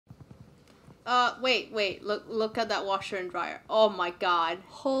Wait. Look at that washer and dryer. Oh my god.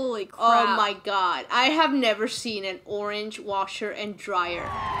 Holy crap. Oh my god. I have never seen an orange washer and dryer.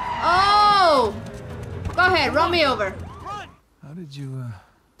 Oh! Go ahead, run me over. How did you,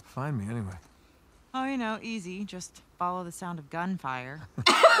 find me anyway? Oh, you know, easy. Just follow the sound of gunfire.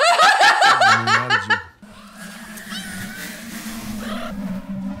 How did you...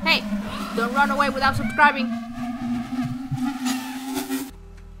 Hey, don't run away without subscribing.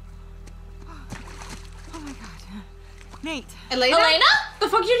 Oh my god. Nate. Elena? The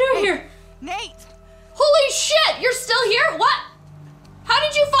fuck you doing here? Nate! Holy shit, you're still here? What? How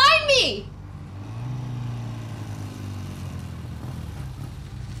did you find me?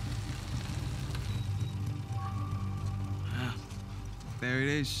 There it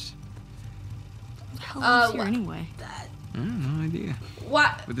is. What the hell is here what? anyway? No idea.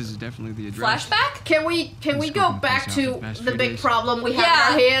 What? But this is definitely the address. Flashback? Can we Let's go go back place to out the past the few big days. problem we have in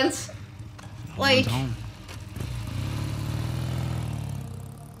our hands? Like, Home.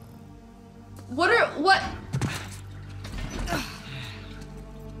 what?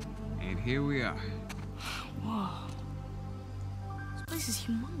 And here we are. Whoa. This place is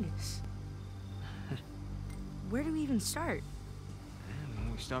humongous. Where do we even start?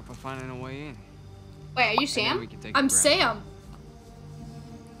 And we start by finding a way in. Wait, are you And then Sam? we can take I'm a grab. Sam.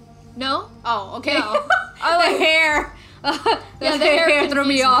 No? Oh, okay. No. The hair. Yeah, the hair threw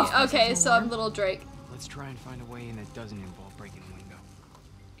me confused off. Okay, so I'm little Drake. Let's try and find a way in that doesn't involve breaking a window.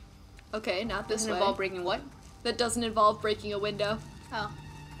 Okay, not this Doesn't way. involve breaking what? That doesn't involve breaking a window. Oh.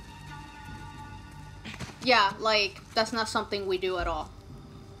 Yeah, like, that's not something we do at all.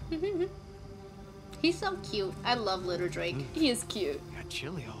 He's so cute. I love little Drake. He is cute. Got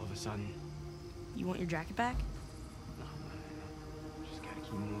chilly all of a sudden. You want your jacket back? Just gotta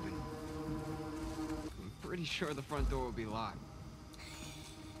keep moving. I'm pretty sure the front door will be locked.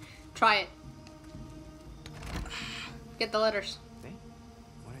 Try it. Get the letters. Hey,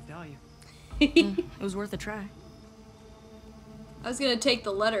 what'd I tell you? It was worth a try. I was gonna take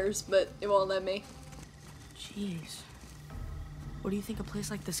the letters, but it won't let me. Jeez. What do you think a place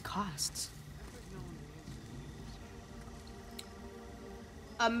like this costs?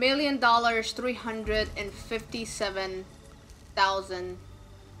 $1 million,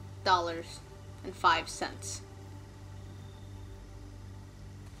 $357,000.05.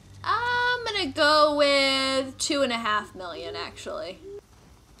 I'm gonna go with 2.5 million, actually.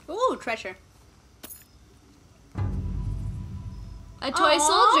 Ooh, treasure. A toy Aw.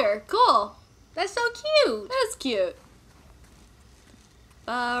 soldier. Cool. That's so cute. That's cute.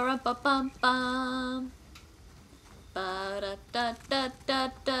 Ba-rum-ba-bum-bum.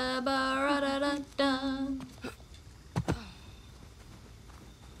 Ba-da-da-da-da-da, ba-ra-da-da-da.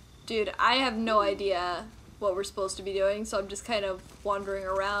 Dude, I have no idea what we're supposed to be doing, so I'm just kind of wandering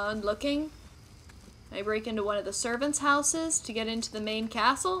around looking. I break into one of the servants' houses to get into the main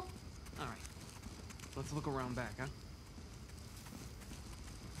castle. Alright. Let's look around back, huh?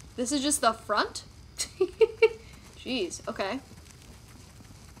 This is just the front? Jeez, okay.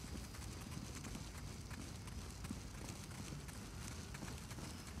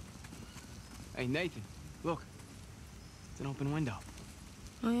 Hey, Nathan, look. It's an open window.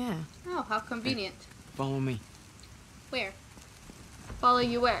 Oh yeah. Oh, how convenient. Follow me. Where? Follow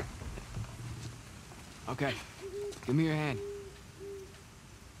you where? Okay. Give me your hand.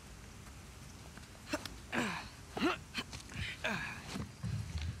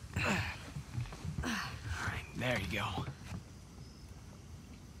 Alright, there you go.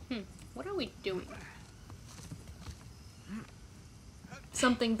 What are we doing?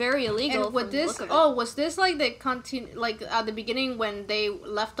 Something very illegal. And with from the this, look of it. oh, was this like the like at the beginning when they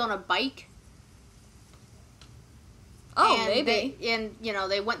left on a bike? Oh, and maybe. And you know,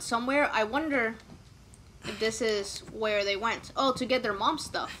 they went somewhere. I wonder if this is where they went. Oh, to get their mom's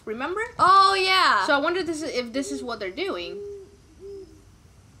stuff. Remember? Oh yeah. So I wonder if this is what they're doing.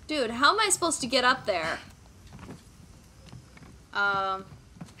 Dude, how am I supposed to get up there?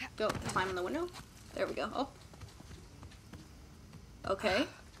 Go climb in the window. There we go. Oh, Okay.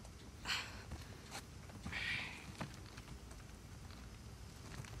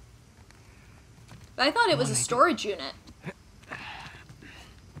 I thought it was a storage unit.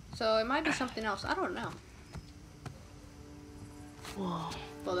 so it might be something else. I don't know. Whoa.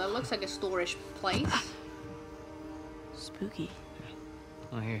 Well, that looks like a storage place. Spooky.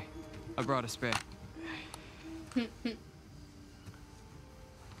 Oh, here. I brought a spare.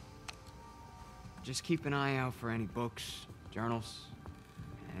 Just keep an eye out for any books, journals,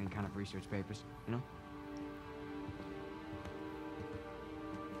 and any kind of research papers, you know?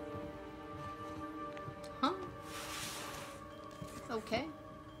 Huh? Okay.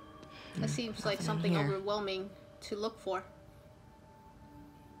 That seems like Nothing in something here. overwhelming to look for.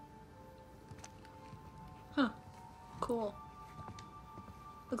 Huh. Cool.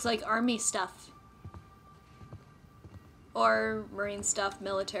 Looks like army stuff. Or marine stuff,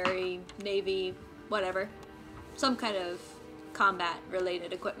 military, navy, whatever. Some kind of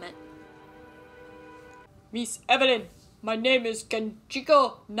combat-related equipment. Miss Evelyn, my name is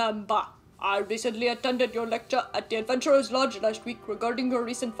Kenchiko Namba. I recently attended your lecture at the Adventurers Lodge last week regarding your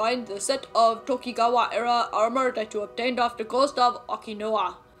recent find, the set of Tokugawa-era armor that you obtained off the coast of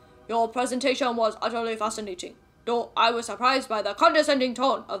Okinawa. Your presentation was utterly fascinating, though I was surprised by the condescending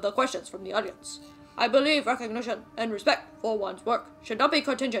tone of the questions from the audience. I believe recognition and respect for one's work should not be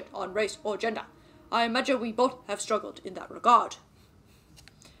contingent on race or gender. I imagine we both have struggled in that regard.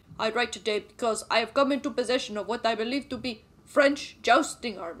 I write today because I have come into possession of what I believe to be French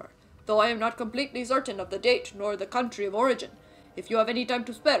jousting armor, though I am not completely certain of the date nor the country of origin. If you have any time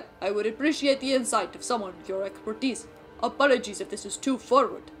to spare, I would appreciate the insight of someone with your expertise. Apologies if this is too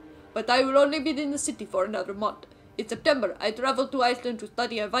forward, but I will only be in the city for another month. In September, I travel to Iceland to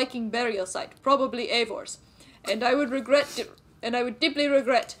study a Viking burial site, probably Eivors, and I would deeply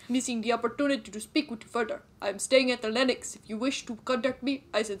regret missing the opportunity to speak with you further. I am staying at the Lennox. If you wish to contact me,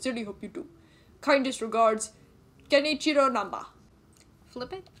 I sincerely hope you do. Kindest regards, Kenichiro Namba.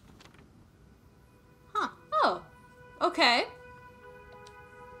 Flip it? Huh. Oh, okay.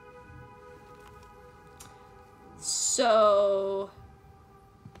 So,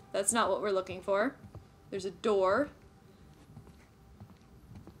 that's not what we're looking for. There's a door.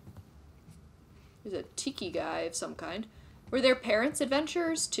 There's a tiki guy of some kind. Were their parents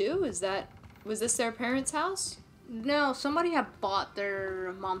adventurers too? Was this their parents' house? No, somebody had bought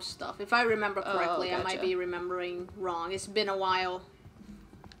their mom's stuff. If I remember correctly, I might gotcha. be remembering wrong. It's been a while.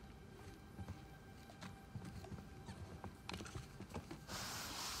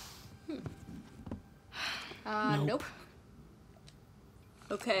 Nope.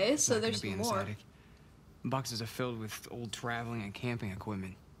 Okay, It's so not gonna there's be in more. this attic. Boxes are filled with old traveling and camping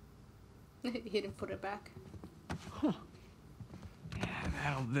equipment. He didn't put it back. Yeah,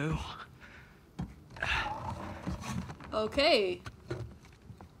 that'll do. Okay.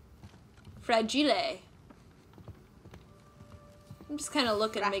 Fragile. I'm just kind of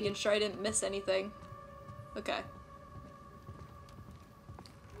looking, Fragile. making sure I didn't miss anything. Okay.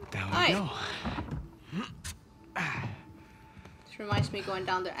 There we Aye. go. This reminds me going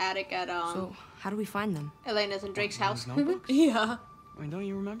down the attic at So, how do we find them? Elena's and Drake's house. Those notebooks? Yeah. I mean, don't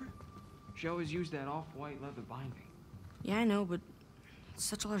you remember? She always used that off-white leather binding. Yeah, I know, but it's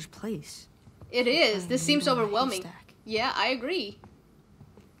such a large place. It is. This seems Needle in a overwhelming. haystack. Yeah, I agree.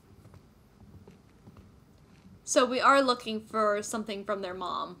 So we are looking for something from their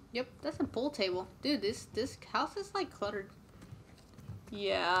mom. Yep, that's a pool table. Dude, this house is like cluttered.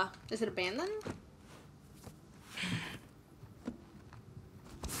 Yeah. Is it abandoned?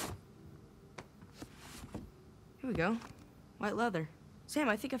 Here we go. White leather. Sam,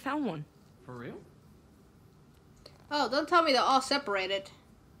 I think I found one. For real? Oh, don't tell me they're all separated.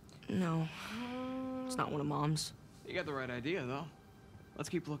 No. It's not one of Mom's. You got the right idea, though. Let's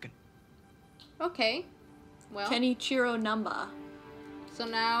keep looking. Okay. Well, Kenichiro Namba. so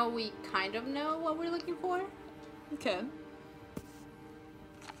now we kind of know what we're looking for. Okay.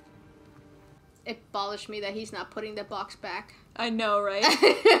 It bothers me that he's not putting the box back. I know, right?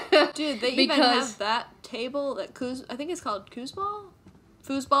 Dude, they even Because- have that table that I think it's called Foosball?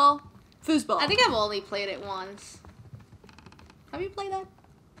 Foosball? Foosball. I think I've only played it once. Have you played that?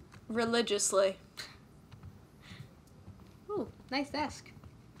 Religiously. Ooh, nice desk.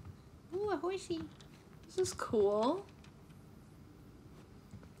 Ooh, a horsey. This is cool.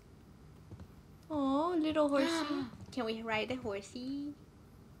 Oh, little horsey. Can we ride the horsey?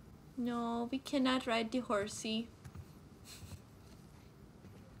 No, we cannot ride the horsey.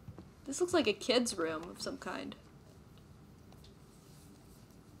 This looks like a kid's room of some kind.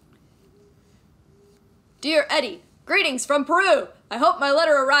 Dear Eddie, greetings from Peru! I hope my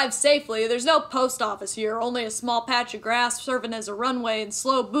letter arrives safely. There's no post office here, only a small patch of grass serving as a runway and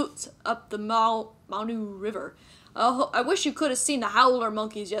slow boots up the Manu River. I wish you could have seen the howler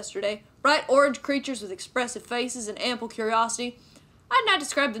monkeys yesterday. Bright orange creatures with expressive faces and ample curiosity. I'd not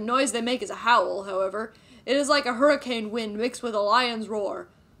describe the noise they make as a howl, however. It is like a hurricane wind mixed with a lion's roar.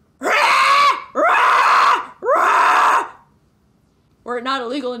 Were it not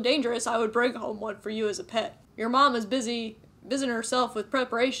illegal and dangerous, I would bring home one for you as a pet. Your mom is busy busying herself with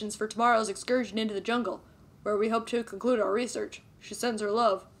preparations for tomorrow's excursion into the jungle, where we hope to conclude our research. She sends her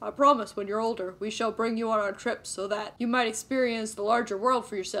love. I promise when you're older, we shall bring you on our trips so that you might experience the larger world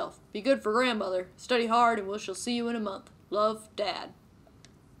for yourself. Be good for grandmother. Study hard and we shall see you in a month. Love, Dad.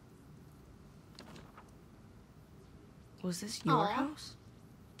 Was this your Aw. house?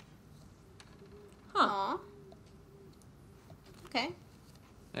 Aw. Okay.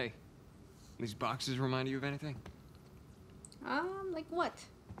 Hey, these boxes remind you of anything? Like what?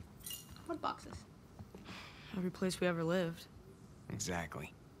 What boxes? Every place we ever lived.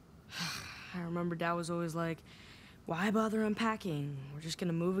 Exactly. I remember Dad was always like, why bother unpacking? We're just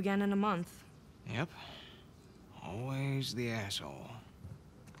gonna move again in a month. Yep. Always the asshole.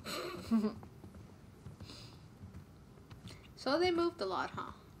 So they moved a lot,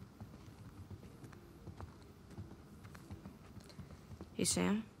 huh? Hey,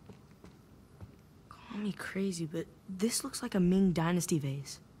 Sam. Call me crazy, but this looks like a Ming Dynasty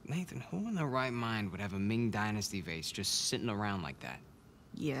vase. Nathan, who in their right mind would have a Ming Dynasty vase just sitting around like that?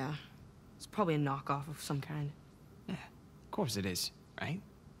 Yeah. It's probably a knockoff of some kind. Yeah, of course it is, right?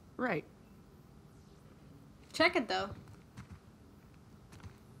 Right. Check it though.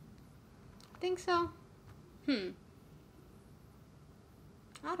 Think so?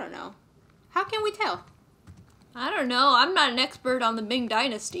 I don't know. How can we tell? I don't know. I'm not an expert on the Ming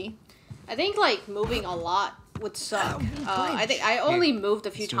Dynasty. I think like moving a lot would suck. I think I only moved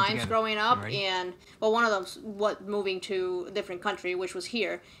a few let's do it times together. growing up, You ready? and well, one of them's moving to a different country, which was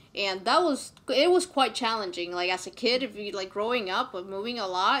here, and it was quite challenging. Like as a kid, if you like growing up, but moving a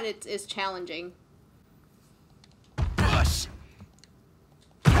lot, it's challenging. Push!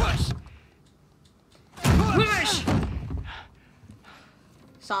 Push! Push!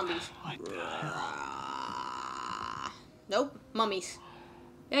 Zombies. What the hell? Nope, mummies.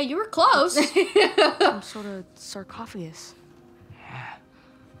 Yeah, you were close. Some sort of sarcophagus. Yeah.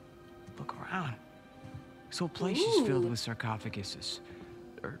 Look around. This whole place is filled Ooh. with sarcophaguses.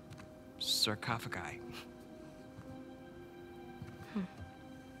 Or sarcophagi.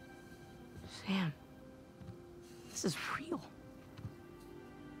 Sam. This is real.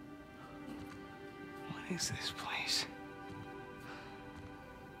 What is this place?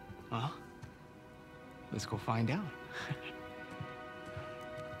 Well, let's go find out.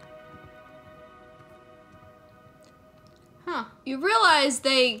 Huh. You realize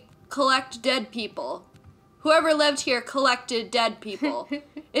they collect dead people. Whoever lived here collected dead people.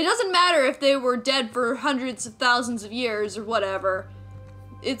 It doesn't matter if they were dead for hundreds of thousands of years or whatever.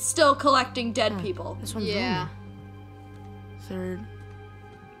 It's still collecting dead people. This one's Yeah. Roman. 3rd,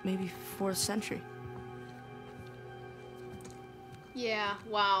 maybe 4th century. Yeah.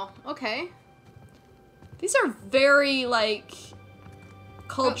 Wow. Okay. These are very, like, Go to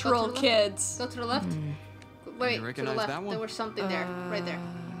cultural the left. kids. Go to the left. Wait, to the recognize left. that one? There was something there, right there.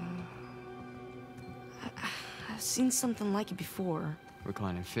 I've seen something like it before.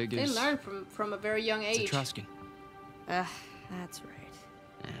 Reclining They figures. learn from a very young It's age. Etruscan. That's right.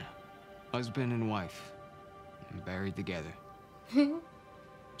 Yeah. Husband and wife. And buried together.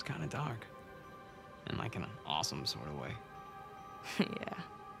 It's kind of dark. In like an awesome sort of way. Yeah.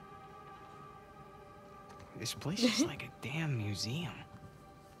 This place is like a damn museum.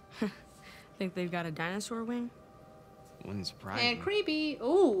 Think they've got a dinosaur wing? Wouldn't surprise And me. creepy.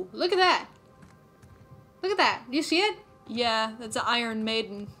 Ooh, look at that. Look at that. Do you see it? Yeah, that's an Iron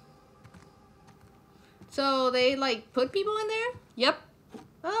Maiden. So they like put people in there? Yep.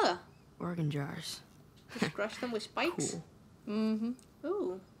 Ugh. Organ jars. Just crush them with spikes. Cool. Mm-hmm.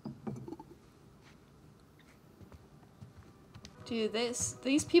 Ooh. Dude,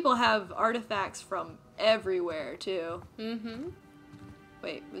 these people have artifacts from everywhere, too. Mm-hmm.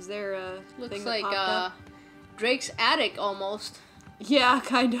 Wait, was there a Looks thing like that popped up? Drake's attic almost. Yeah,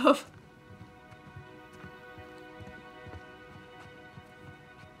 kind of.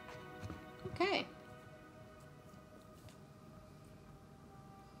 Okay.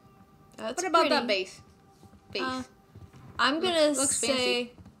 That's What about that pretty. base? Base. I'm gonna Looks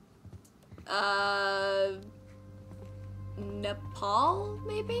say, Nepal,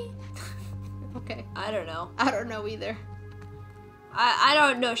 maybe? okay. I don't know. I don't know either. I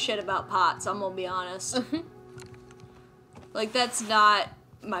don't know shit about pots, I'm gonna be honest. Like, that's not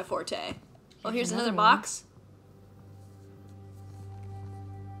my forte. Oh, here's another another one. box.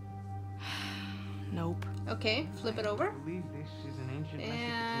 Nope. Okay, flip it over. I believe this is an ancient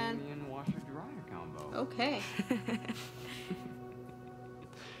And- Mesopotamian washer-dryer combo. Okay.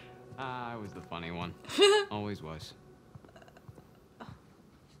 I was the funny one. Always was.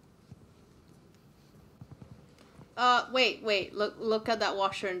 Wait. Look at that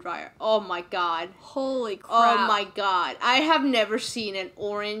washer and dryer. Oh my god. Holy crap. Oh my god. I have never seen an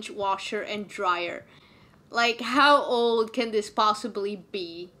orange washer and dryer. Like, how old can this possibly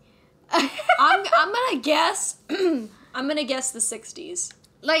be? I'm gonna guess, I'm gonna guess the 60s.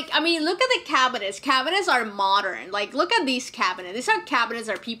 Like, I mean, look at the cabinets. Cabinets are modern. Like, look at these cabinets. These are cabinets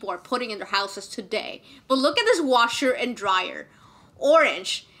that people are putting in their houses today. But look at this washer and dryer.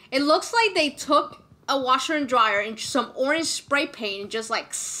 Orange. It looks like they took a washer and dryer and some orange spray paint and just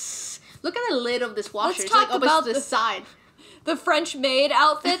like... Look at the lid of this washer. Let's It's talk like about up to the side. The French maid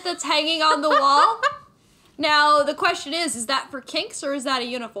outfit that's hanging on the wall. Now, the question is that for kinks or is that a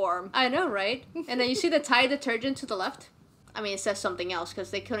uniform? I know, right? And then you see the Tide detergent to the left? I mean, it says something else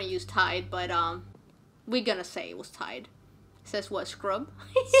because they couldn't use Tide, but we're gonna say it was Tide. It says what, scrub?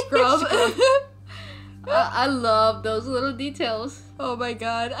 Scrub. I love those little details. Oh my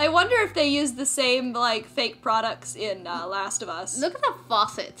god. I wonder if they use the same, like, fake products in Last of Us. Look at the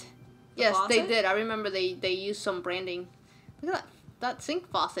faucet. Yes, they faucet? did. I remember they used some branding. Look at that sink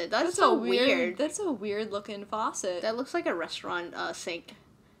faucet. That's a so weird. That's a weird looking faucet. That looks like a restaurant sink.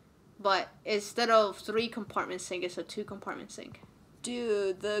 But instead of 3-compartment sink, it's a 2-compartment sink.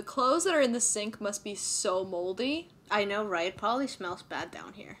 Dude, the clothes that are in the sink must be so moldy. I know, right? It probably smells bad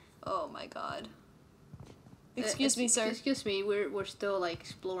down here. Oh my god. Excuse me, sir. Excuse me, we're still like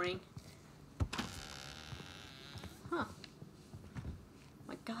exploring. Huh.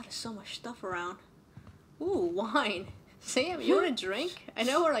 My god, there's so much stuff around. Ooh, wine. Sam, you want a drink? I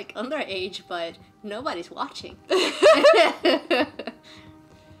know we're like underage, but nobody's watching.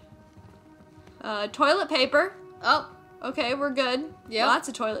 Toilet paper. Oh, Okay, we're good. Yep. Lots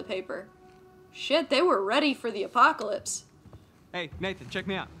of toilet paper. Shit, they were ready for the apocalypse. Hey, Nathan, check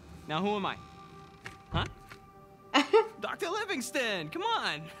me out. Now, who am I? Huh? Dr. Livingston, come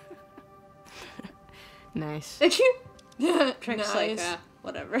on. Nice. tricks like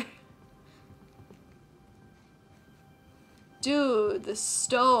whatever. Dude, the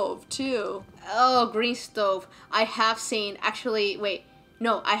stove, too. Oh, green stove. I have seen, actually, wait.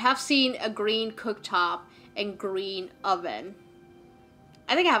 No, I have seen a green cooktop and green oven.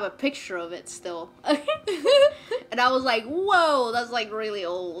 I think I have a picture of it still. And I was like, whoa, that's like really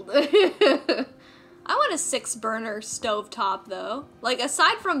old. I want a 6-burner stovetop, though. Like,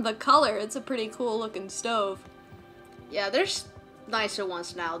 aside from the color, it's a pretty cool looking stove. Yeah, there's nicer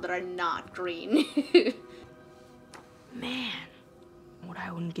ones now that are not green. Man, what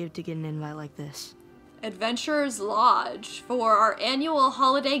I wouldn't give to get an invite like this. Adventurers Lodge for our annual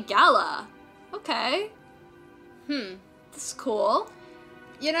holiday gala. Okay. This is cool.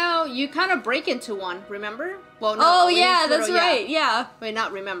 You know, you kind of break into one, remember? Well, no. Oh, when yeah, he's that's little, right, yeah. Wait,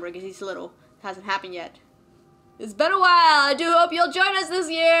 not remember, because he's little. It hasn't happened yet. It's been a while. I do hope you'll join us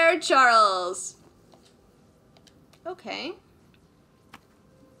this year, Charles. Okay.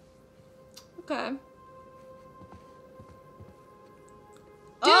 Okay.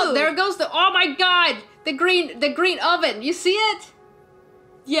 Oh, Dude. there goes oh my god! The green oven. You see it?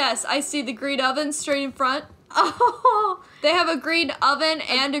 Yes, I see the green oven straight in front. Oh, They have a green oven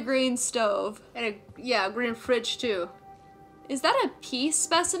and a green stove. and a green fridge too. Is that a pea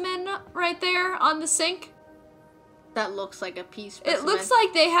specimen right there on the sink? That looks like a piece. It looks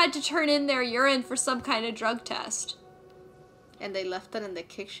like they had to turn in their urine for some kind of drug test. And they left it in the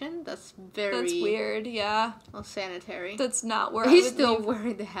kitchen. That's very. That's weird, yeah. Unsanitary. That's not where He's I would still leave.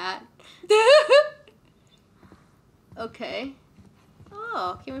 wearing the hat. Okay.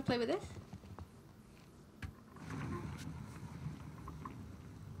 Oh, can we play with this?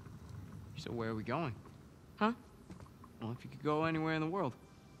 So where are we going? Huh? Well, if you could go anywhere in the world,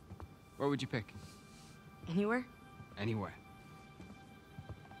 where would you pick? Anywhere? Anywhere.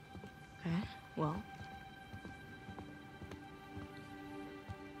 Okay, well.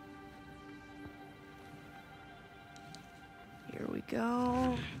 Here we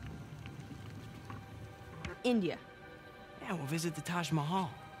go. India. Yeah, we'll visit the Taj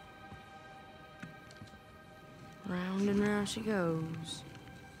Mahal. Round and round she goes.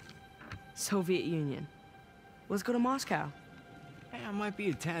 Soviet Union. Let's go to Moscow. Yeah, it might be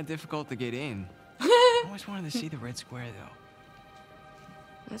a tad difficult to get in. I always wanted to see the Red Square, though.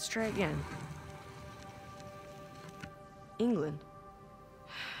 Let's try again. England.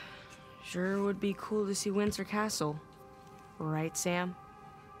 Sure would be cool to see Windsor Castle. Right, Sam?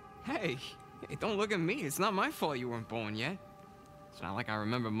 Hey, don't look at me. It's not my fault you weren't born yet. It's not like I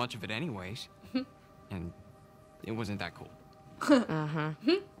remember much of it anyways. And it wasn't that cool. Uh-huh.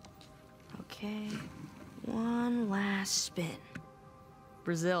 Okay. One last spin.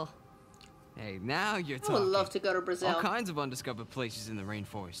 Brazil. Hey, now you're I talking. would love to go to Brazil. All kinds of undiscovered places in the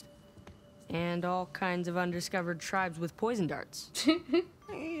rainforest. And all kinds of undiscovered tribes with poison darts.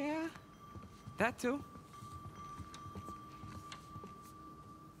 Yeah, that too.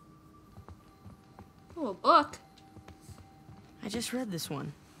 Oh, a book. I just read this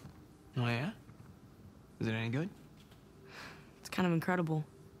one. Oh yeah? Is it any good? It's kind of incredible.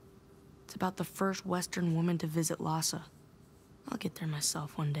 It's about the first Western woman to visit Lhasa. I'll get there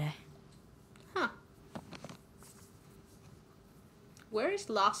myself one day. Huh. Where is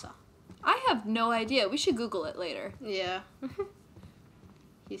Lhasa? I have no idea. We should Google it later. Yeah.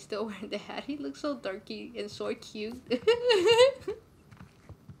 He's still wearing the hat. He looks so darky and so cute.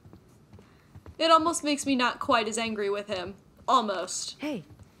 It almost makes me not quite as angry with him. Almost. Hey,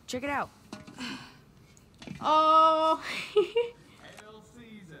 check it out. Oh.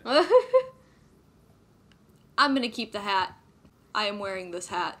 I'm gonna keep the hat. I am wearing this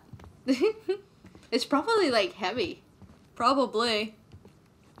hat. It's probably like heavy. Probably.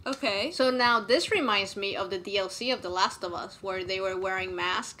 Okay. So now this reminds me of the DLC of The Last of Us, where they were wearing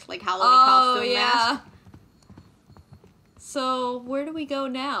masks, like Halloween Oh, costume yeah. masks. So, where do we go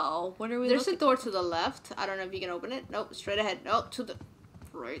now? What are we There's a looking... door to the left. I don't know if you can open it. Nope, straight ahead. Nope, to the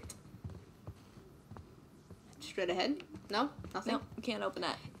right. Straight ahead. No, nothing. Nope, we can't open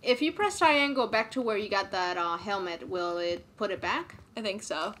that. If you press triangle back to where you got that helmet, will it put it back? I think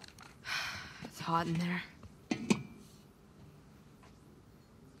so. It's hot in there.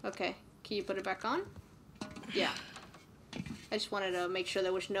 Okay, can you put it back on? Yeah. I just wanted to make sure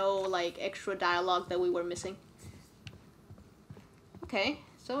there was no, like, extra dialogue that we were missing. Okay,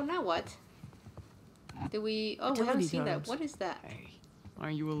 so now what? Did we... Oh, we haven't Utility seen that. codes. What is that? Hey,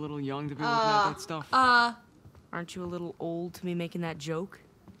 aren't you a little young to be looking at that stuff? Aren't you a little old to be making that joke?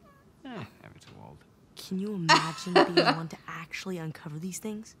 Never too old. Can you imagine being the one to actually uncover these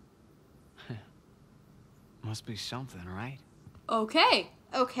things? Must be something, right? Okay.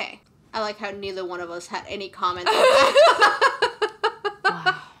 Okay. I like how neither one of us had any comment on that.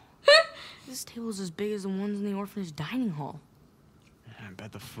 Wow. This table's as big as the ones in the orphanage dining hall. I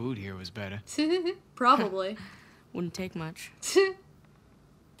bet the food here was better. Probably. Wouldn't take much.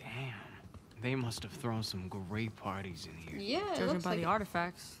 Damn. They must have thrown some great parties in here. Yeah, it Judging looks by like the it.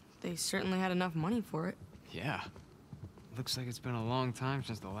 artifacts, they certainly had enough money for it. Yeah. Looks like it's been a long time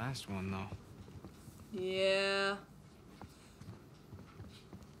since the last one, though. Yeah.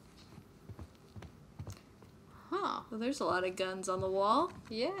 Huh. Well, there's a lot of guns on the wall.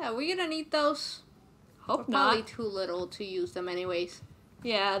 Yeah, we're gonna need those. Hope We're probably not. too little to use them anyways.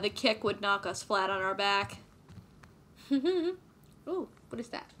 Yeah, the kick would knock us flat on our back. Ooh, what is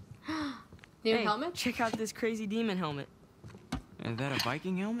that? New Hey, helmet? check out this crazy demon helmet. Is that a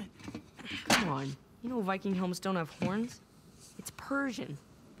Viking helmet? Come on. You know Viking helmets don't have horns? It's Persian.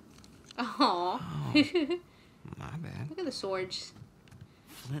 Oh. My bad. Look at the swords.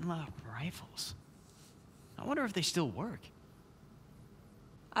 Flintlock rifles. I wonder if they still work.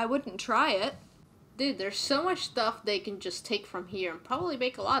 I wouldn't try it. Dude, there's so much stuff they can just take from here and probably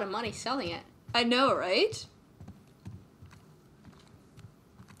make a lot of money selling it. I know, right?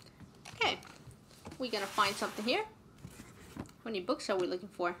 Okay. We gonna find something here? How many books are we looking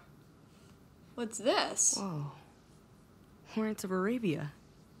for? What's this? Whoa. Lawrence of Arabia.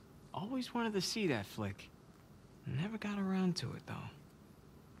 Always wanted to see that flick. Never got around to it, though.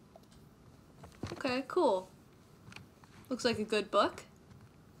 Okay, cool. Looks like a good book.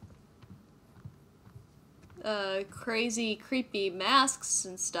 Crazy, creepy masks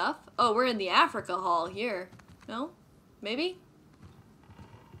and stuff. Oh, we're in the Africa Hall here. No? Maybe?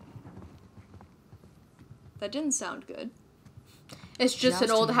 That didn't sound good. It's just an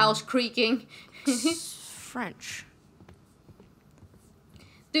Jousting. old house creaking. French.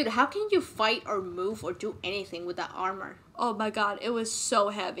 Dude, how can you fight or move or do anything with that armor? Oh my god, it was so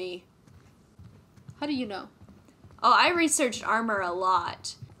heavy. How do you know? Oh, I researched armor a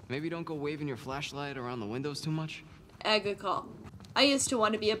lot. Maybe don't go waving your flashlight around the windows too much. Good call. I used to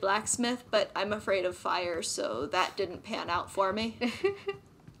want to be a blacksmith, but I'm afraid of fire, so that didn't pan out for me.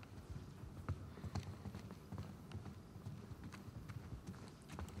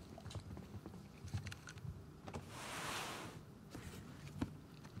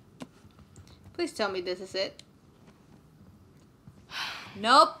 Please tell me this is it.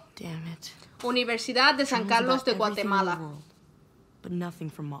 Nope. Damn it. Universidad de San Dreams Carlos about de everything in the Guatemala. world, but nothing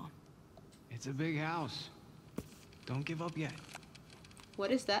from Mom. It's a big house. Don't give up yet.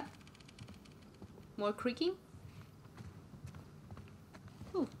 What is that? More creaking?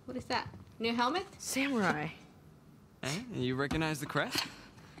 Ooh, what is that? New helmet? Samurai. Hey, you recognize the crest?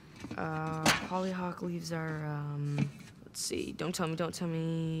 Hollyhock leaves our, let's see, don't tell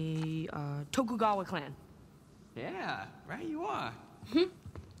me, Tokugawa clan. Yeah, right you are.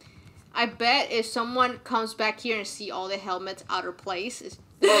 I bet if someone comes back here and see all the helmets out of place,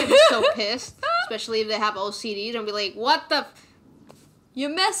 they're gonna be so pissed. Especially if they have OCD, and be like, what the... You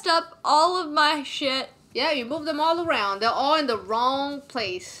messed up all of my shit. Yeah, you moved them all around. They're all in the wrong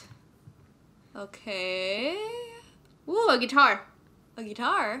place. Okay. Ooh, a guitar. A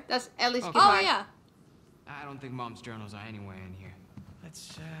guitar? That's Ellie's Oh, guitar. Oh, yeah. I don't think Mom's journals are anywhere in here.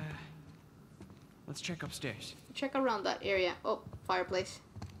 Let's check upstairs. Check around that area. Oh, fireplace.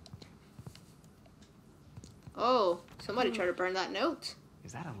 Oh, somebody tried to burn that note.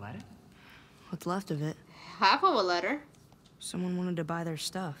 Is that a letter? What's left of it? Half of a letter. Someone wanted to buy their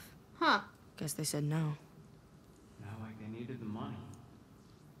stuff. Huh. Guess they said no. Not like they needed the money.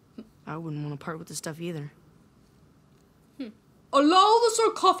 I wouldn't want to part with the stuff either. Allow the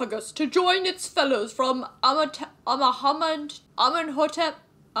sarcophagus to join its fellows from Amenhotep.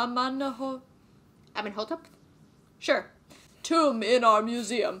 Sure. Tomb in our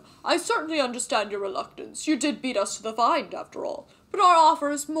museum. I certainly understand your reluctance. You did beat us to the find, after all. But our offer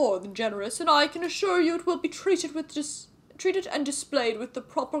is more than generous, and I can assure you it will be treated and displayed with the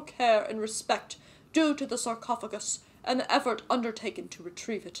proper care and respect due to the sarcophagus and the effort undertaken to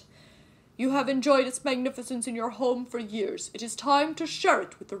retrieve it. You have enjoyed its magnificence in your home for years. It is time to share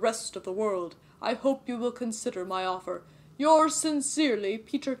it with the rest of the world. I hope you will consider my offer. Yours sincerely,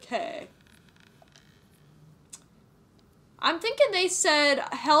 Peter K. I'm thinking they said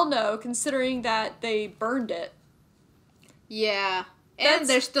hell no, considering that they burned it. Yeah. That's- And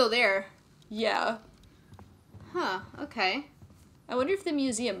they're still there. Yeah. Huh, okay. I wonder if the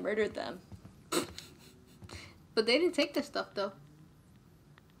museum murdered them. But they didn't take the stuff, though.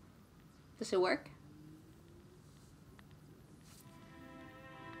 Does it work?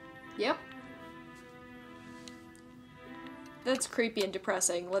 Yep. That's creepy and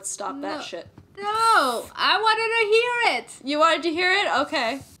depressing. Let's stop that No. shit. No! I wanted to hear it! You wanted to hear it?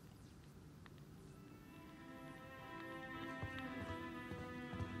 Okay.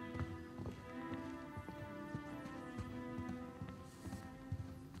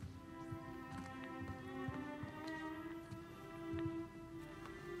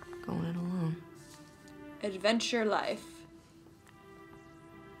 Going it alone. Adventure life.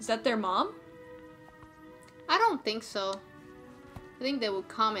 Is that their mom? I don't think so. I think they would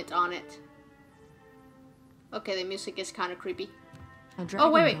comment on it. Okay, the music is kind of creepy. A Oh,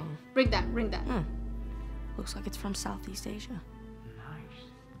 dragon wait. bell. Ring that. Looks like it's from Southeast Asia. Nice.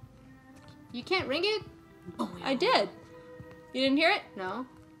 You can't ring it? I did. You didn't hear it? No.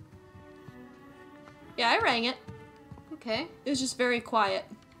 Yeah, I rang it. Okay. It was just very quiet.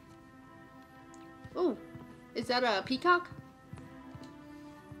 Ooh. Is that a peacock?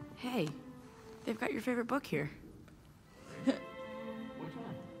 Hey, they've got your favorite book here. Which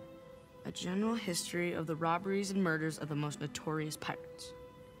one? A general history of the robberies and murders of the most notorious pirates.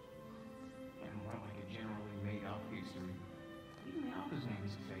 And more like a generally made up history. Even the author's name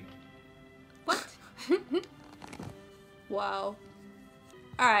is fake. What? Wow.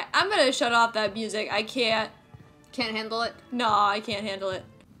 Alright, I'm gonna shut off that music. I can't. Can't handle it? No, I can't handle it.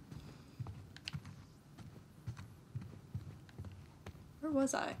 Where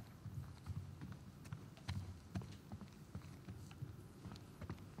was I?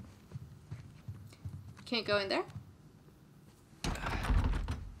 Can't go in there?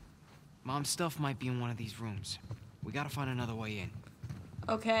 Mom's stuff might be in one of these rooms. We gotta find another way in.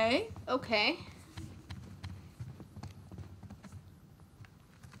 Okay. Okay.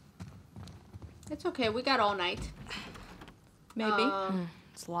 It's okay, we got all night. Maybe.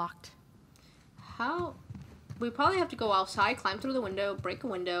 It's locked. How? We probably have to go outside, climb through the window, break a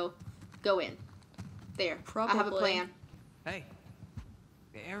window, go in. There. I have a Probably. plan. Hey,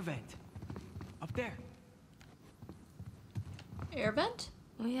 the air vent. Up there. Air vent?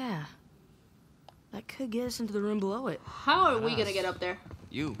 Oh yeah. That could get us into the room below it. How are we Us. gonna get up there?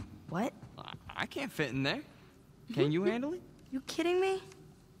 You. What? I can't fit in there. Can you handle it? You kidding me?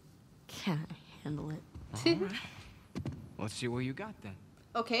 Can't handle it. All right. Let's see what you got then.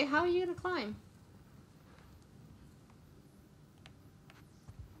 Okay, how are you gonna climb?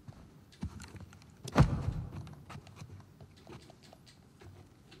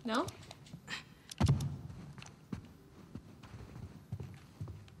 No?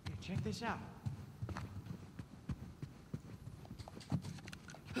 Here, check this out.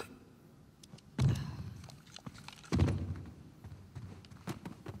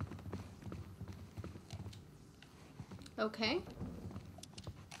 Okay.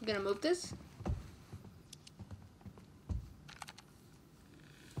 I'm gonna move this.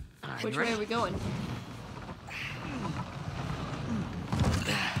 All right, Which you way ready? are we going?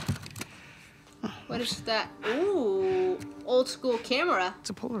 What is that? Ooh, old school camera. It's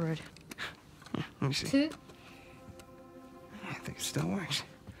a Polaroid. Let me see. I think it still works.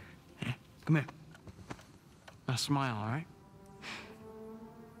 Here, come here. Now smile, all right?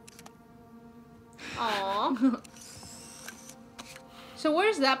 Aww. So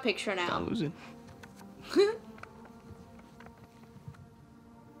where's that picture now? Don't lose it.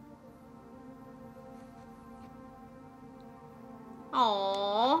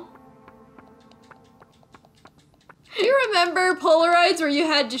 remember Polaroids where you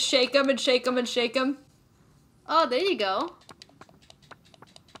had to shake them and shake them and shake them? Oh, there you go.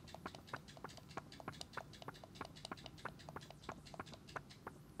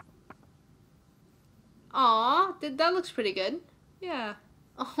 Aw, that looks pretty good. Yeah.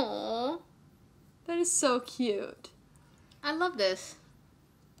 Aw, That is so cute. I love this.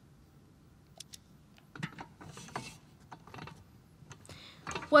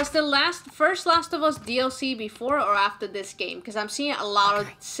 Was the first Last of Us DLC before or after this game? Because I'm seeing a lot of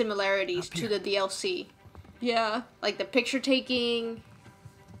similarities to the DLC. Yeah. Like the picture taking.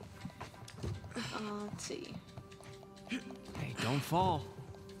 Let's see. Hey, don't fall.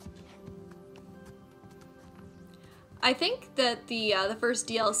 I think that the first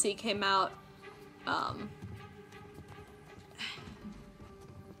DLC came out. I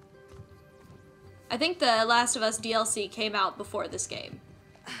think the Last of Us DLC came out before this game.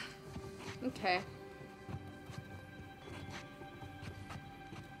 Okay.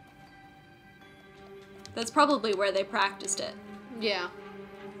 That's probably where they practiced it. Yeah.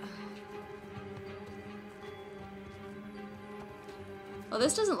 Well,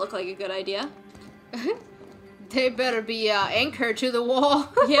 this doesn't look like a good idea. They better be anchored to the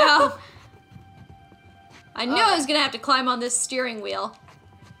wall. Yeah. I knew I was gonna have to climb on this steering wheel.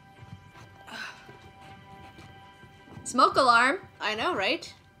 Smoke alarm. I know,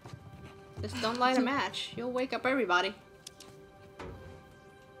 right? Just don't light a match. You'll wake up everybody.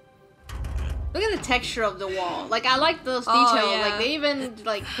 Look at the texture of the wall. Like, I like those details. Oh, yeah. Like, they even,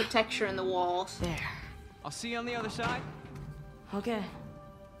 like, put texture in the walls. There. I'll see you on the other side. Okay.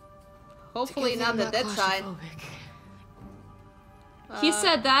 Hopefully not the dead side. He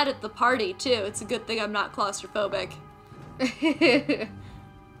said that at the party, too. It's a good thing I'm not claustrophobic.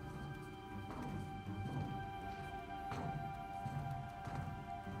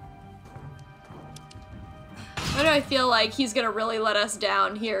 Why do I feel like he's gonna really let us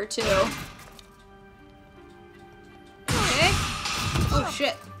down here, too? Okay. Oh,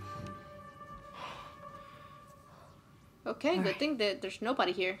 shit. Okay, good thing that there's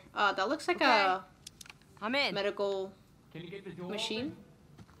nobody here. That looks like a I'm in. medical machine.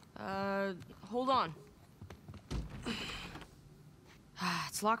 Hold on.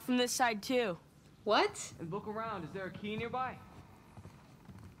 It's locked from this side too. What? And look around. Is there a key nearby?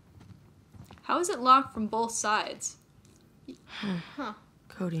 How is it locked from both sides? Huh.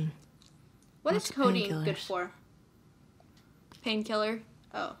 Codeine. What Lots is of codeine good painkillers. for? Painkiller?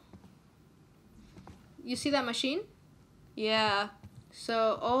 Oh. You see that machine? Yeah.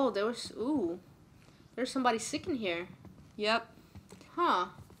 So, oh, there's somebody sick in here. Yep. Huh.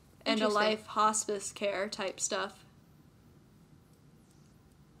 End of Interesting. life hospice care type stuff.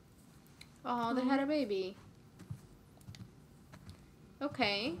 Oh, they had a baby.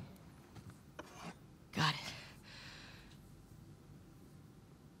 Okay. Got it.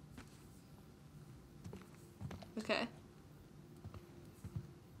 Okay.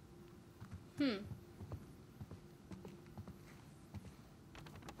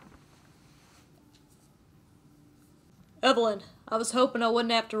 Evelyn, I was hoping I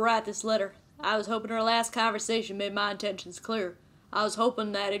wouldn't have to write this letter. I was hoping our last conversation made my intentions clear. I was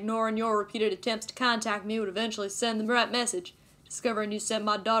hoping that ignoring your repeated attempts to contact me would eventually send the right message. Discovering you sent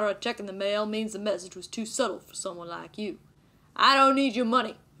my daughter a check in the mail means the message was too subtle for someone like you. I don't need your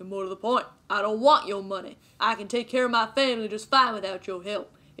money, and more to the point, I don't want your money. I can take care of my family just fine without your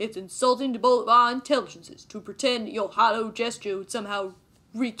help. It's insulting to both of our intelligences to pretend that your hollow gesture would somehow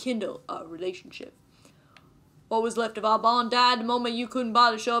rekindle our relationship. What was left of our bond died the moment you couldn't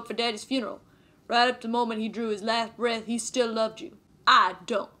bother to show up for Daddy's funeral. Right up to the moment he drew his last breath, he still loved you. I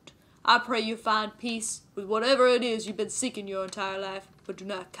don't. I pray you find peace with whatever it is you've been seeking your entire life, but do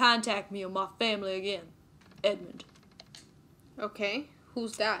not contact me or my family again. Edmund. Okay.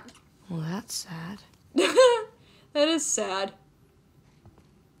 Who's that? Well, that's sad. That is sad.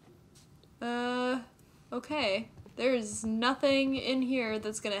 Okay. There's nothing in here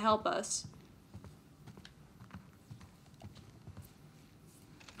that's gonna help us.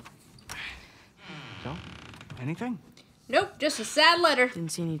 So, anything? Nope, just a sad letter.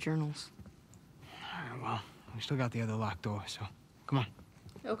 Didn't see any journals. Alright, well, we still got the other locked door, so come on.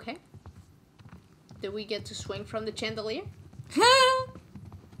 Okay. Did we get to swing from the chandelier?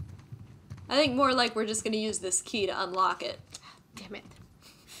 I think more like we're just gonna use this key to unlock it. Damn it.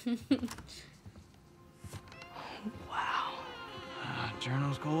 Wow.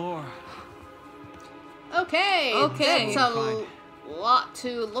 Journals galore. Okay. Okay. That's a lot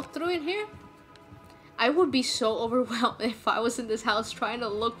to look through in here. I would be so overwhelmed if I was in this house trying to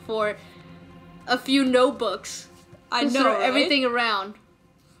look for a few notebooks. I Just know, throw right? everything around.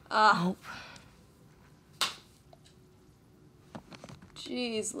 Nope.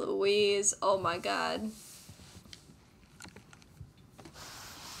 Jeez Louise. Oh my god.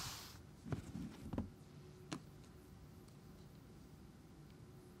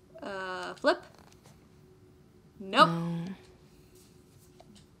 Flip? Nope.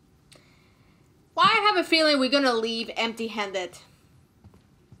 Why I have a feeling we're gonna leave empty-handed.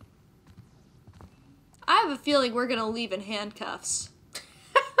 I have a feeling we're gonna leave in handcuffs.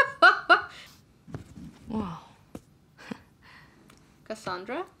 Whoa.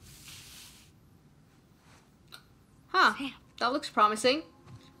 Cassandra? Huh. That looks promising.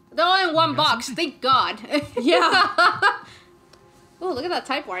 They're all in one box, thank God. Yeah. Oh, look at that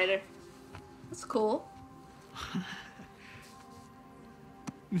typewriter. That's cool.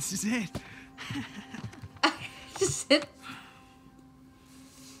 This is it. Just sit.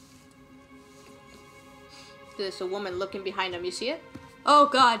 There's a woman looking behind him, you see it? Oh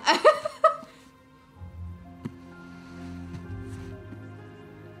god.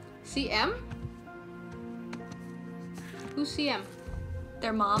 CM? Who's CM?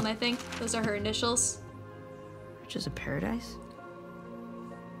 Their mom, I think. Those are her initials. Which is a paradise?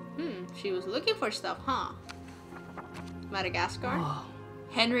 She was looking for stuff, huh? Madagascar? Oh,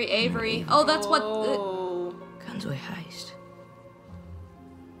 Henry Avery. Oh, that's what. Oh. Gunzoy heist.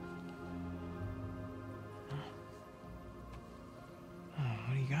 Oh,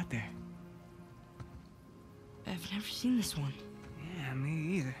 what do you got there? I've never seen this one. Yeah,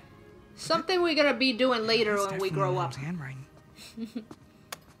 me either. Something we're gonna be doing later That's when we definitely grow up. Mom's handwriting.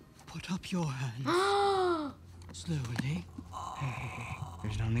 Put up your hands. Slowly. Hey,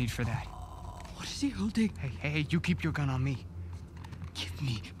 there's no need for that. What is he holding? Hey, you keep your gun on me. Give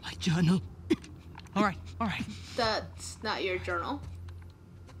me my journal. All right. That's not your journal.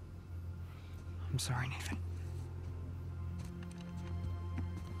 I'm sorry, Nathan.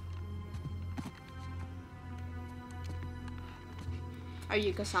 Are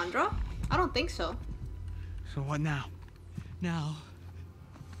you Cassandra? I don't think so. So what now? Now,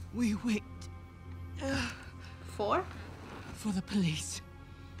 we wait For? for the police.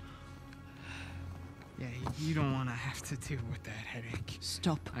 Yeah, you don't want to have to deal with that headache.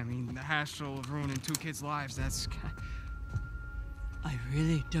 Stop. I mean, the hassle of ruining 2 kids' lives, that's... I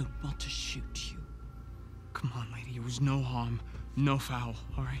really don't want to shoot you. Come on, lady, it was no harm, no foul,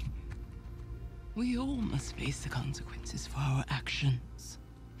 all right? We all must face the consequences for our actions.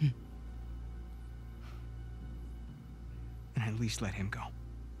 And at least let him go.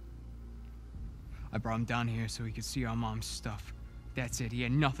 I brought him down here so he could see our mom's stuff. That's it, he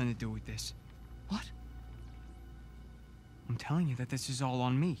had nothing to do with this. What? I'm telling you that this is all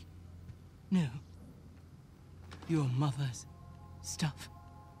on me. No. Your mother's stuff.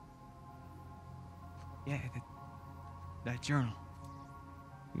 Yeah, that journal.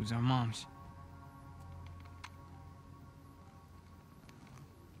 It was our mom's.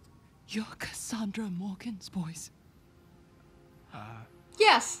 You're Cassandra Morgan's boys.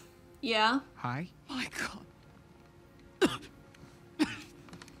 Yes. Yeah. Hi? My God.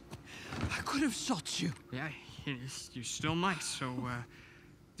 I could have shot you. Yeah, you still might, so,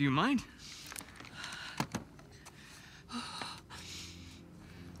 do you mind?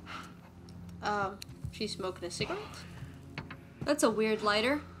 She's smoking a cigarette? That's a weird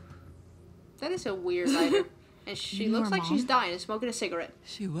lighter. That is a weird lighter. And she looks like she's dying and smoking a cigarette.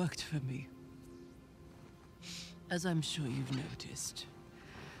 She worked for me. As I'm sure you've noticed,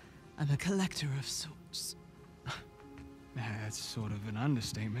 I'm a collector of sorts. That's sort of an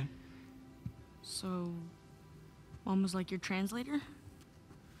understatement. So, Mom was like your translator?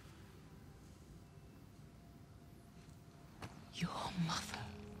 Your mother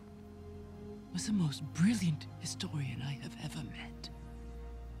was the most brilliant historian I have ever met.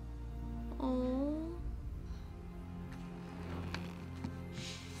 Oh.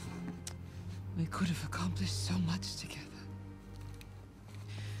 We could have accomplished so much together.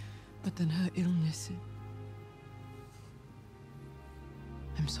 But then her illness...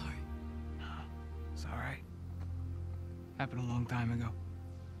 I'm sorry. It's all right. Happened a long time ago.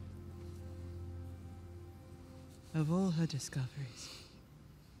 Of all her discoveries,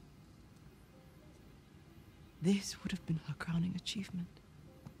 this would have been her crowning achievement.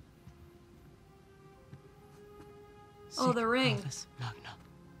 Oh, the ring. Sic Parvis Magna.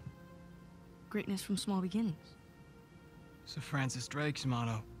 Greatness from small beginnings. Sir Francis Drake's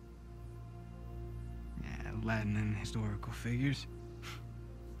motto. Yeah, Latin and historical figures.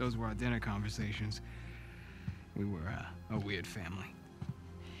 Those were our dinner conversations. We were a weird family.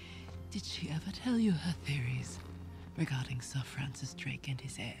 Did she ever tell you her theories regarding Sir Francis Drake and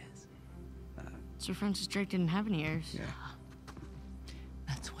his heirs? Sir Francis Drake didn't have any heirs. Yeah.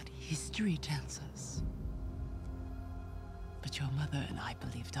 That's what history tells us. But But your mother and I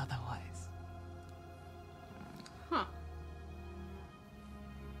believed otherwise. Huh.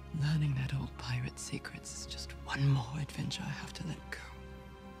 Learning that old pirate's secrets is just one more adventure I have to let go.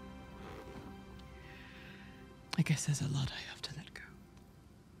 I guess there's a lot I have to let go.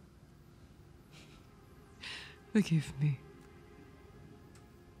 Forgive me.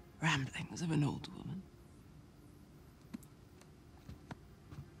 Ramblings of an old woman.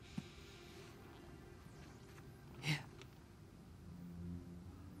 Here.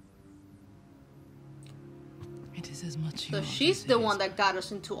 It is as much So yours she's as the it one is that got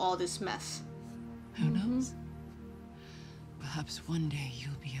us into all this mess. Who knows? Perhaps one day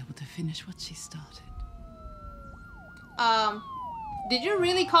you'll be able to finish what she started. Did you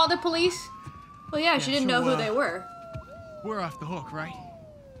really call the police? Well, yeah, she didn't know who they were. We're off the hook, right?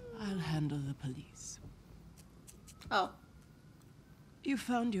 I'll handle the police. Oh. You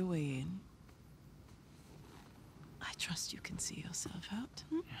found your way in. I trust you can see yourself out.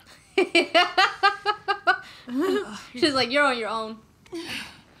 She's like, you're on your own.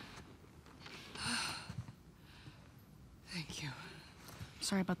 Thank you.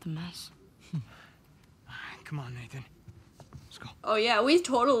 Sorry about the mess. Come on, Nathan. Let's go. Oh yeah,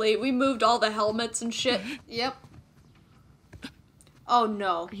 we moved all the helmets and shit. Yep. Oh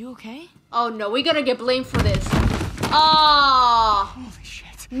no. Are you okay? Oh no, we're gonna get blamed for this. Ah. Holy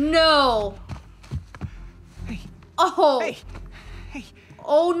shit. No. Hey. Oh. Hey. Hey.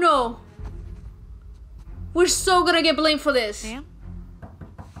 Oh no. We're so gonna get blamed for this. Sam?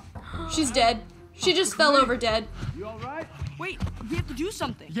 She's dead. She just fell over dead. You all right? Wait, we have to do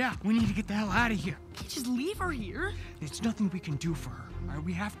something. Yeah, we need to get the hell out of here. Can't just leave her here. There's nothing we can do for her. All right,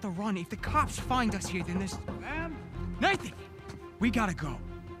 we have to run. If the cops find us here, then this... Ma'am? Nathan! We gotta go.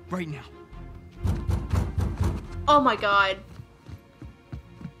 Right now. Oh my god.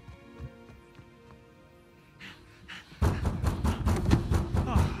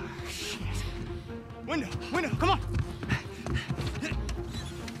 Oh, shit. Window, come on.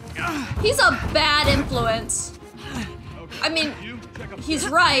 He's a bad influence. I mean, he's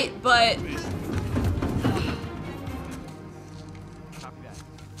right, but...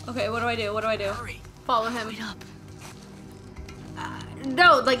 Okay, what do I do? What do I do? Follow him.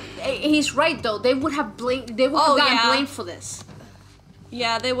 No, like he's right though. They would have blamed. They would have gotten blamed for this.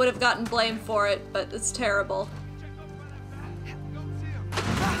 Yeah, they would have gotten blamed for it, but it's terrible.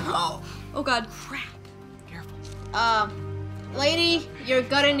 Oh god. Crap. Careful. Lady, your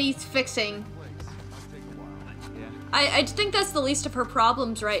gutter needs fixing. I think that's the least of her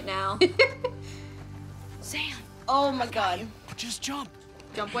problems right now. Sam. Oh my god. Just jump.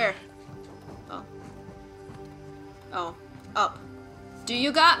 Jump where? Oh. Oh. Up. Do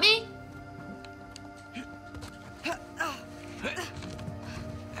you got me?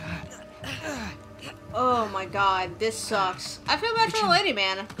 Oh my god, this sucks. I feel bad for the lady,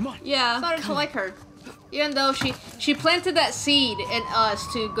 man. Come on. Yeah. Started to like her. Even though she planted that seed in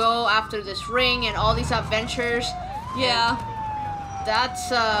us to go after this ring and all these adventures. Yeah. That's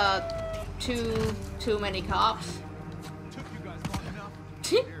too many cops. Took you guys long enough.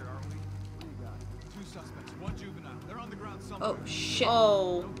 Here, aren't we? What do you got? 2 suspects, 1 juvenile. They're on the ground somewhere. Oh shit.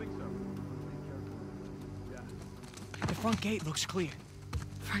 Oh. Don't think so. The front gate looks clear.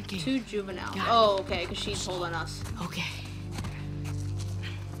 Front gate. 2 juvenile. Got it. Oh, okay, because she's holding us. Okay.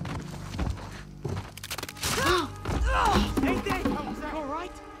 Nathan! You all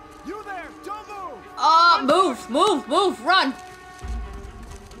right? You there! Don't move! Move, run!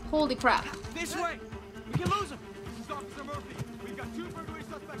 Holy crap. This way! We can lose him! This is Officer Murphy. We've got 2 burglary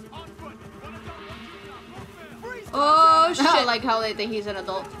suspects on foot. 1 adult, 1 juvenile. Freeze! Oh I shit. like how they think he's an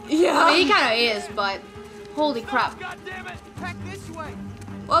adult. Yeah. I mean, he kind of is, but holy crap. God damn it! Heck, this way!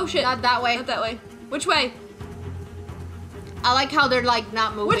 Oh shit. Not that way. Not that way. Which way? I like how they're like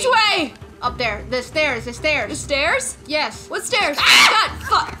not moving. Which way? Up there. The stairs. The stairs? Yes. What stairs? God,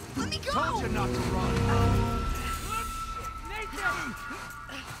 fuck. Told you not to run. Nathan!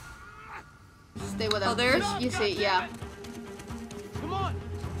 Stay with them. Oh, there's- You see, yeah. Come on!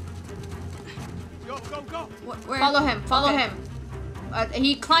 Go! Where? Follow him. Follow Okay. him.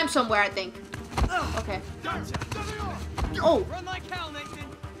 He climbed somewhere, I think. Okay. Gotcha! Oh. Run like hell, Nathan!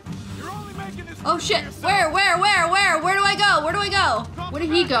 You're only making this Oh shit. Where do I go? Where do I go? Where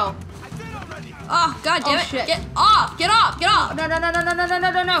did he go? I did already! Oh god damn Oh, it. shit. Get off. Get off. No.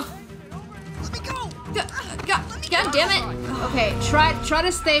 Let me go! God damn it. Okay, try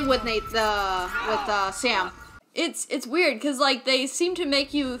to stay with Nate. With Sam. It's weird because like they seem to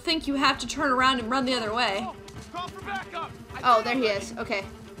make you think you have to turn around and run the other way. Call for backup! Oh, there he is. Okay.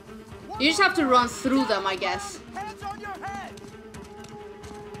 You just have to run through them, I guess. Hands on your head!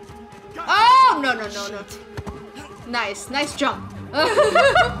 Oh no. Nice jump.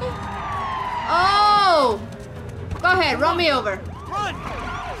 Oh! Go ahead, run me over. Run!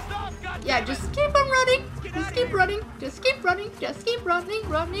 Stop! God Yeah, just keep on running. Just keep running. Just keep running. Just keep running.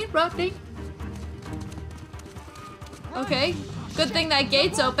 Running. Okay. Good thing that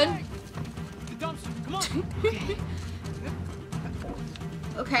gate's open. the dumpster. Come on.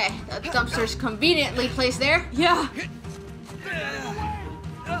 Okay, that dumpster's conveniently placed there. Yeah. Go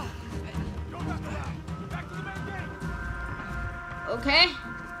back to the main gate. Okay.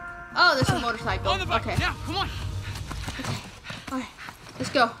 Oh, there's a motorcycle. On the bike. Okay. Yeah, come on. Alright,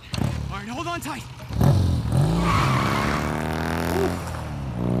 let's go. All right, hold on tight.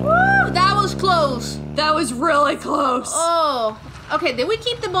 Woo, that was close. That was really close. Oh. Okay, did we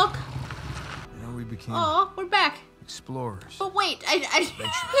keep the book? You know, we became Oh, we're back. explorers. But wait, I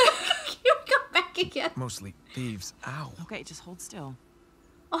you come back again. Mostly thieves. Ow. Okay, just hold still.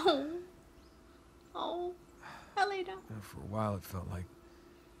 Oh, Elena. You know, for a while, it felt like,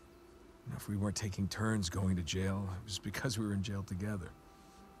 you know, if we weren't taking turns going to jail, it was because we were in jail together.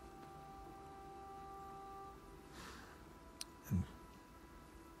 And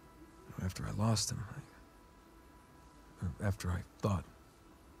after I lost him, or after I thought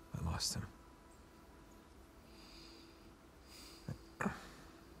I lost him,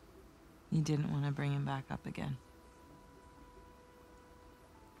 You didn't want to bring him back up again.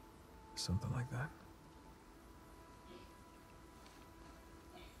 something like that.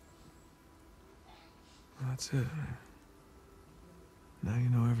 That's it. Now you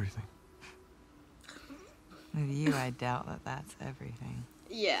know everything. With you, I doubt that that's everything.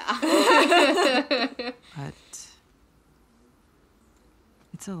 Yeah. But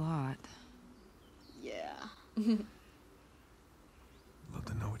it's a lot. Yeah. Love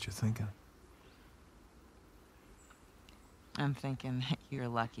to know what you're thinking. I'm thinking that you're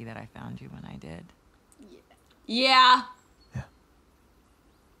lucky that I found you when I did. Yeah. Yeah.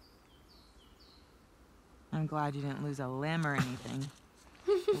 I'm glad you didn't lose a limb or anything.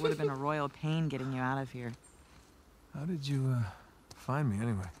 It would have been a royal pain getting you out of here. How did you find me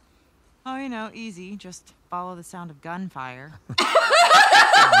anyway? Oh, you know, easy. Just follow the sound of gunfire.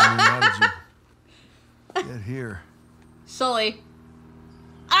 I mean, how did you get here? Sully.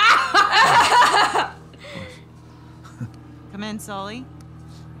 Come in, Sully.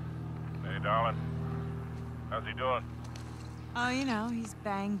 Hey, darling. How's he doing? Oh, you know, he's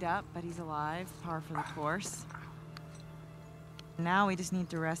banged up, but he's alive. Par for the course. Now we just need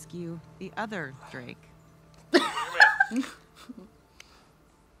to rescue the other Drake.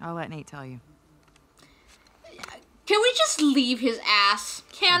 I'll let Nate tell you. Can we just leave his ass?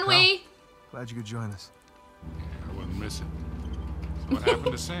 Can Hey, we? Glad you could join us. I wasn't missing. So what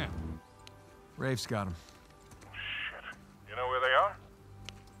happened to Sam? Rafe's got him. Shit. You know where they are?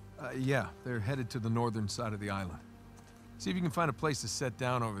 Yeah, they're headed to the northern side of the island. See if you can find a place to set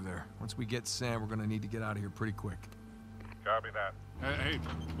down over there. Once we get Sam, we're gonna need to get out of here pretty quick. Copy that. Hey,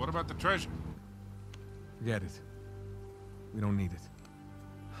 what about the treasure? Forget it. We don't need it.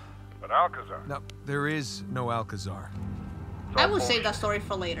 But Alcazar. No, there is no Alcazar. I will save that story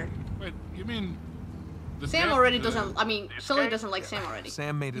for later. Wait, you mean the Sam death, already the- doesn't. I mean, the Sully escape? doesn't like Sam already.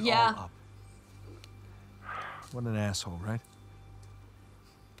 Sam made it Yeah. all up. What an asshole, right?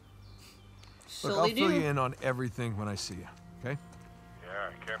 Look, I'll Sully fill do. you in on everything when I see you, okay? Yeah,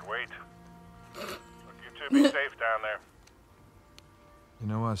 I can't wait. Look, you two be safe down there. You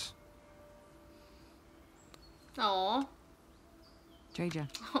know us. Aw. Treja.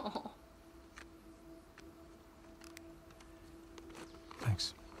 Aw.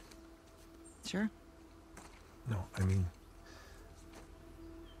 Thanks. Sure. No, I mean,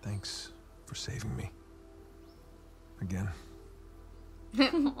 thanks for saving me. Again.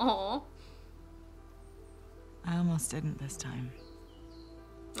 Aw. I almost didn't this time.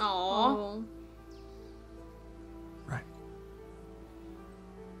 Aw. Oh. Right.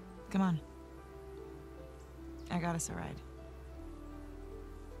 Come on. I got us a ride.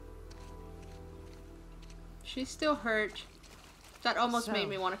 She's still hurt. That almost So, made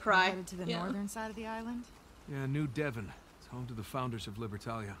me want to we're cry. Headed to the Yeah. northern side of the island, Yeah, New Devon. It's home to the founders of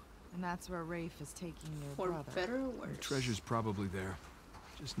Libertalia. and that's where Rafe is taking your For brother. better or The worse. treasure's probably there.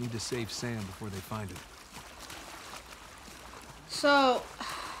 Just need to save Sam before they find it. So,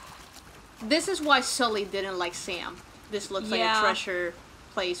 this is why Sully didn't like Sam. This looks like a Yeah. treasure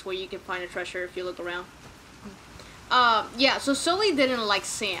place where you can find a treasure if you look around. Yeah, so Sully didn't like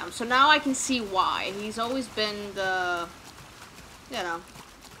Sam. So now I can see why. He's always been the, you know,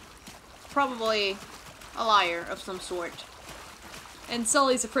 probably a liar of some sort. And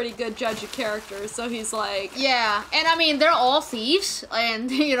Sully's a pretty good judge of character, so he's like, Yeah, and I mean, they're all thieves, and,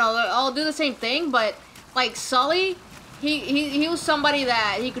 you know, they all do the same thing, but Like Sully, he was somebody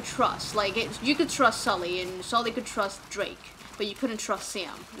that he could trust. Like you could trust Sully, and Sully could trust Drake, but you couldn't trust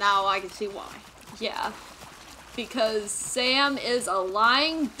Sam. Now I can see why. Yeah. Because Sam is a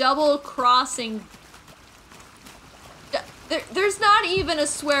lying, double-crossing... There's not even a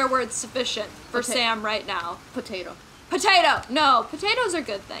swear word sufficient for Sam right now. Potato. Potato! No, potatoes are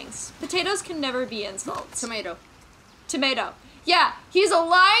good things. Potatoes can never be insults. Tomato. Tomato. Yeah, he's a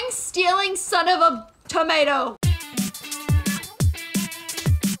lying, stealing son of a tomato.